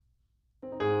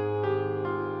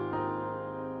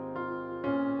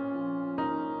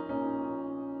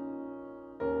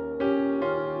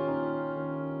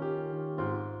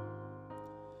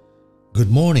Good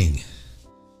morning.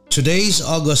 Today is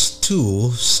August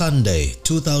 2, Sunday,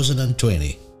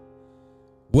 2020.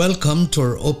 Welcome to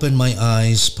our Open My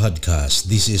Eyes podcast.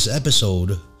 This is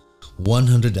episode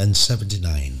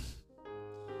 179.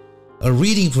 Our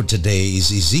reading for today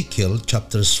is Ezekiel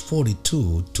chapters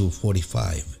 42 to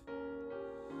 45.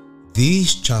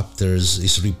 These chapters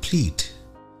is replete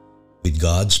with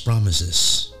God's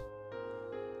promises.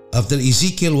 After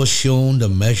Ezekiel was shown the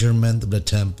measurement of the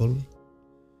temple,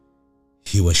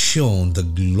 he was shown the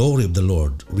glory of the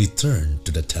Lord return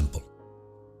to the temple.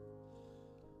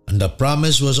 And the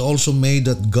promise was also made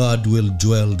that God will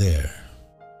dwell there.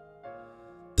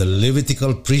 The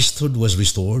Levitical priesthood was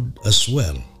restored as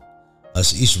well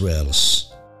as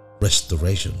Israel's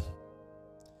restoration.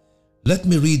 Let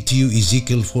me read to you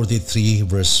Ezekiel 43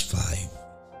 verse 5.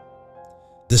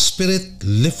 The Spirit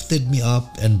lifted me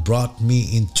up and brought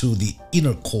me into the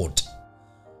inner court,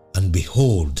 and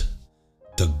behold,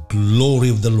 the glory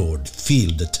of the Lord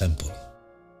filled the temple.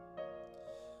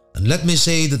 And let me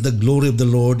say that the glory of the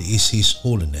Lord is His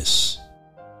holiness.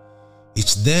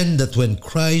 It's then that when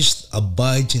Christ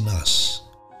abides in us,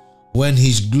 when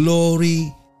His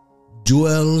glory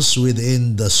dwells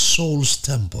within the soul's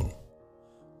temple,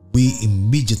 we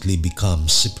immediately become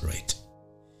separate.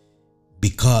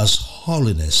 Because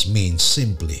holiness means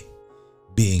simply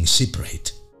being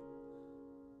separate,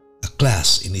 a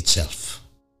class in itself.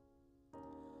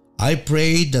 I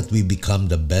pray that we become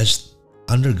the best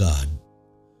under God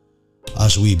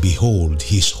as we behold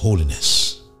His holiness.